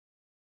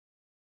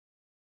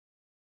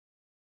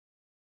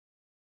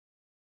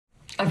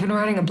I've been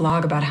writing a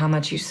blog about how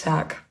much you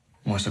suck.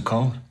 What's it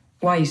called?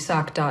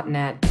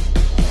 whyousuck.net.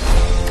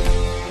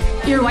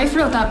 Your wife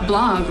wrote that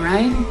blog,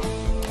 right?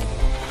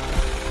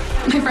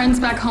 My friends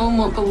back home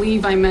won't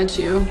believe I met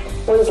you.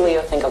 What does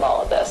Leo think of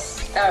all of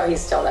this? Oh,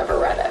 he's still never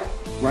read it.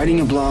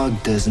 Writing a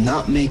blog does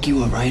not make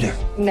you a writer.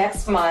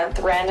 Next month,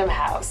 Random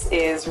House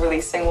is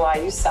releasing Why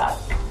You Suck,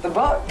 the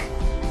book.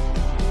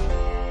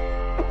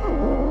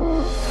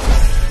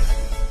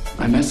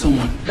 I met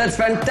someone. That's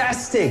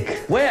fantastic.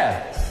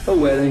 Where? A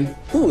wedding.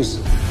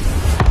 Whose?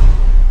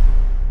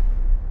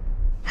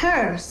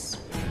 Hers.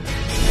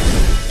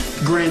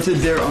 Granted,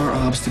 there are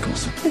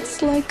obstacles.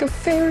 It's like a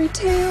fairy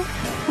tale.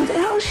 What the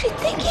hell is she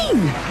thinking?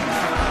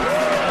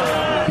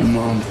 Your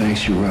mom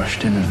thinks you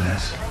rushed into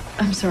this.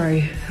 I'm sorry,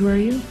 who are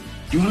you?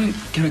 You want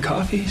to get a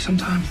coffee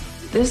sometime?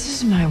 This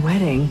is my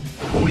wedding.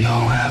 We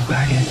all have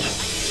baggage.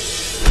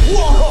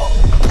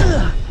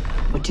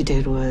 What you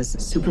did was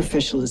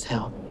superficial as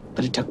hell,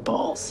 but it took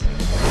balls.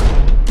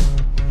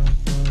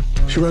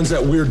 She runs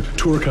that weird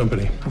tour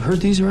company. I've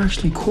heard these are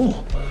actually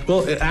cool.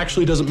 Well, it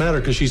actually doesn't matter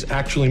because she's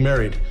actually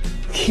married.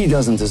 He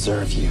doesn't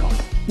deserve you.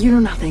 You know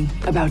nothing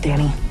about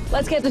Danny.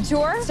 Let's get the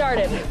tour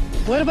started.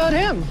 What about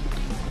him?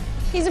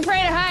 He's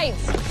afraid of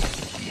heights.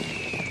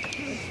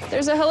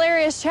 There's a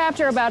hilarious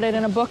chapter about it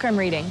in a book I'm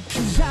reading.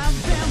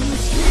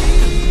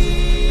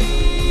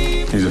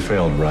 He's a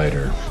failed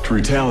writer. To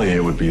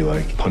retaliate would be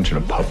like punching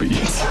a puppy.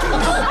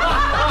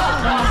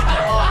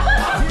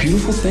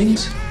 Beautiful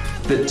things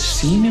that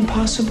seem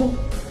impossible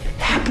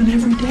happen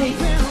every day.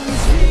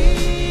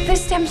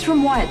 This stems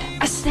from what?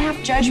 A snap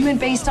judgment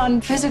based on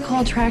physical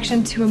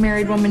attraction to a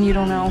married woman you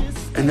don't know.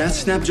 And that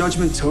snap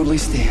judgment totally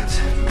stands.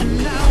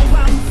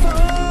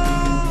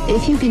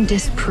 If you can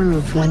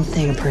disprove one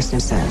thing a person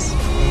says,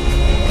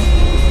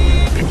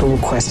 people will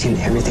question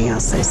everything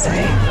else they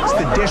say. It's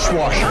the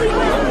dishwasher.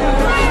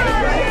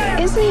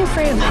 Isn't he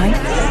afraid of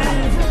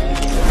heights?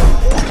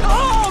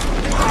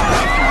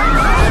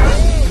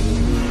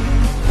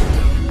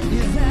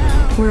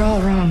 We're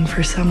all wrong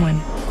for someone.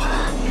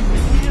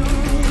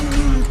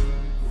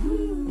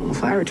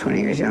 If I were 20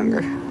 years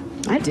younger,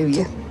 I'd do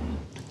you.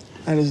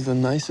 That is the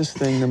nicest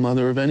thing the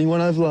mother of anyone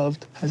I've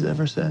loved has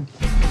ever said.